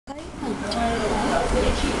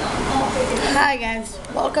Hi guys,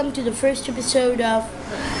 welcome to the first episode of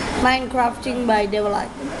Minecrafting by Develop.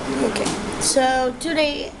 Okay, so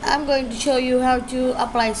today I'm going to show you how to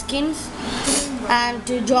apply skins and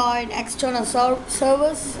to join external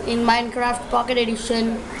servers in Minecraft Pocket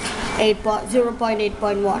Edition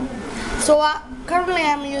 0.8.1. So currently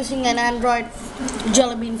I'm using an Android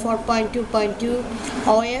Jellybean 4.2.2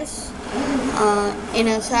 OS in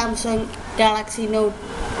a Samsung Galaxy Note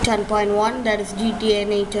 10.1, that is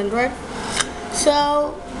GTN 800.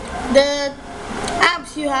 So the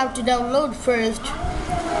apps you have to download first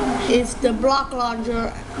is the Block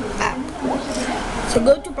Launcher app. So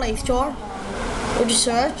go to Play Store, go to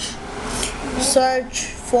search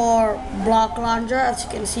for Block Launcher. As you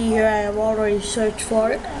can see here, I have already searched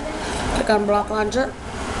for it. Click on Block Launcher.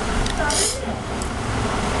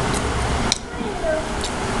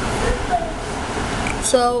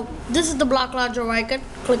 So this is the Block Launcher icon.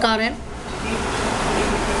 Click on it.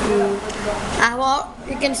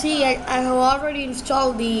 You can see I have already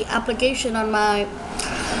installed the application on my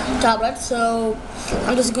tablet, so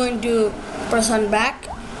I'm just going to press on back,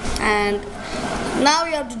 and now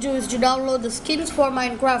you have to do is to download the skins for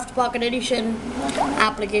Minecraft Pocket Edition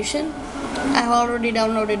application. I have already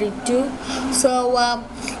downloaded it too. So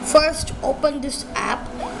first open this app.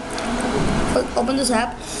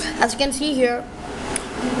 As you can see here,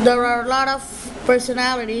 there are a lot of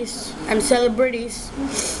personalities and celebrities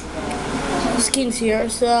skins here.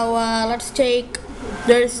 So let's take,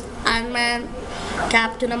 there's Iron Man,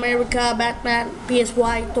 Captain America, Batman,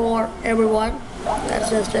 PSY, Thor, everyone. That's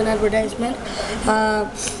just an advertisement.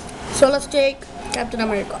 So let's take Captain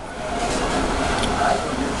America.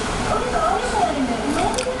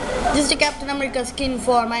 This is the Captain America skin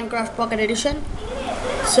for Minecraft Pocket Edition.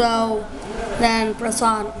 So then press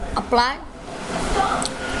on apply.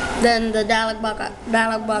 Then the dialog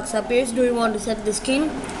box appears. Do you want to set the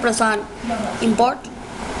skin? Press on import.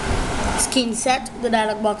 Skin set. The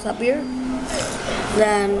dialog box appears.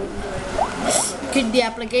 Then quit the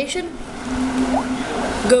application.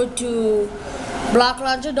 Go to Block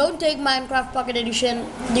Launcher. Don't take Minecraft Pocket Edition,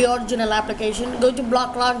 the original application. Go to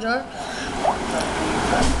Block Launcher.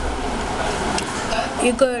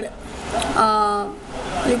 You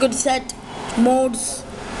could set modes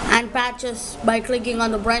and patches by clicking on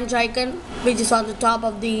the branch icon, which is on the top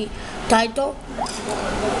of the title.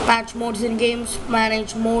 Patch modes in games,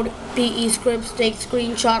 manage mode, PE scripts, take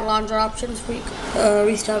screenshot, launcher options,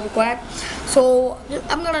 restart required. So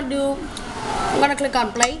I'm gonna click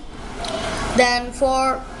on play. Then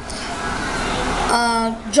for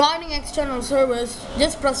joining external servers,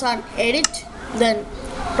 just press on edit, then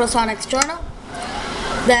press on external.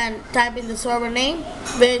 Then type in the server name,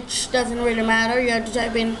 which doesn't really matter. You have to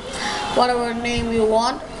type in whatever name you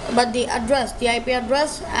want, but the address, the IP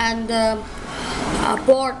address and the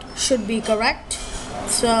port should be correct.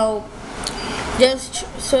 So just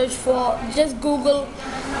Google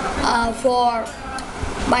for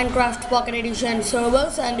Minecraft Pocket Edition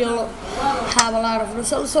servers and you'll have a lot of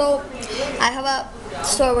results. So I have a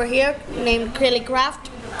server here named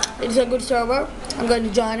Craft. It's a good server. I'm going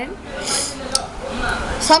to join it.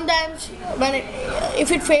 Sometimes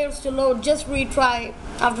if it fails to load, just retry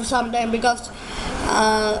after some time, because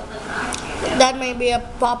that may be a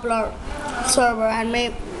popular server and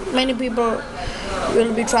many people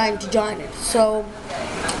will be trying to join it. So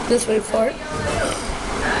just wait for it.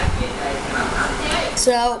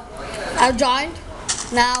 So I've joined.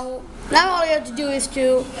 Now all you have to do is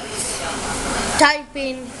to type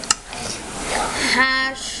in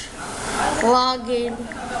hash login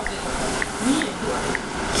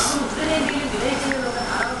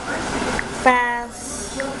password.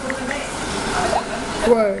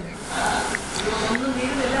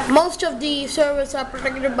 Most of the servers are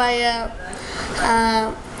protected by a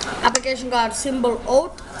application called symbol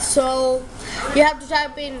oath. So you have to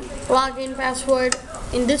type in login password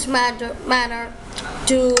in this manner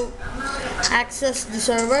to access the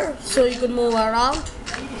server, so you can move around.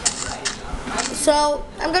 So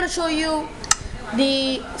I'm going to show you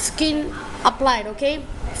the skin applied. Okay,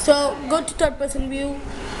 so go to third person view,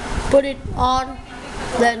 put it on,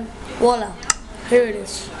 then voila, here it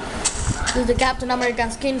is. This is the Captain America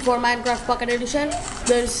skin for Minecraft Pocket Edition.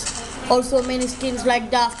 There's also many skins like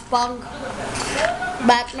Daft Punk,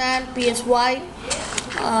 Batman, PSY,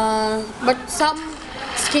 but some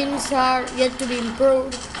skins are yet to be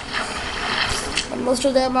improved, but most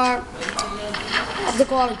of them are of the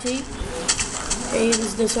quality. Okay, this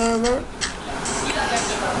is the server.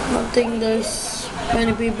 I think there's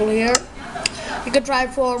many people here. You can try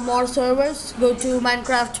for more servers. Go to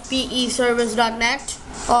minecraftpeservers.net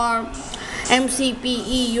or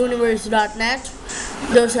mcpeuniverse.net.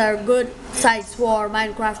 Those are good sites for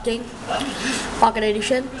Minecrafting Pocket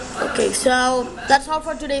Edition. Okay, so that's all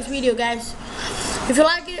for today's video, guys. If you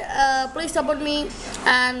like it, please support me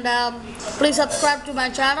and please subscribe to my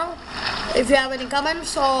channel. If you have any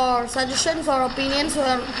comments or suggestions or opinions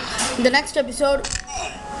on the next episode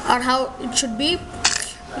on how it should be,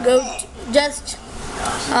 just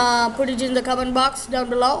put it in the comment box down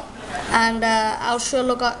below, and I'll sure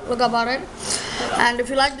look about it. And if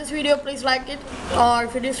you like this video, please like it, or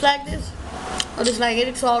if you dislike this or dislike it,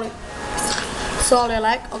 it's all I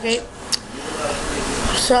like. Okay,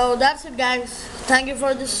 so that's it, guys. Thank you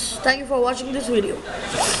for watching this video.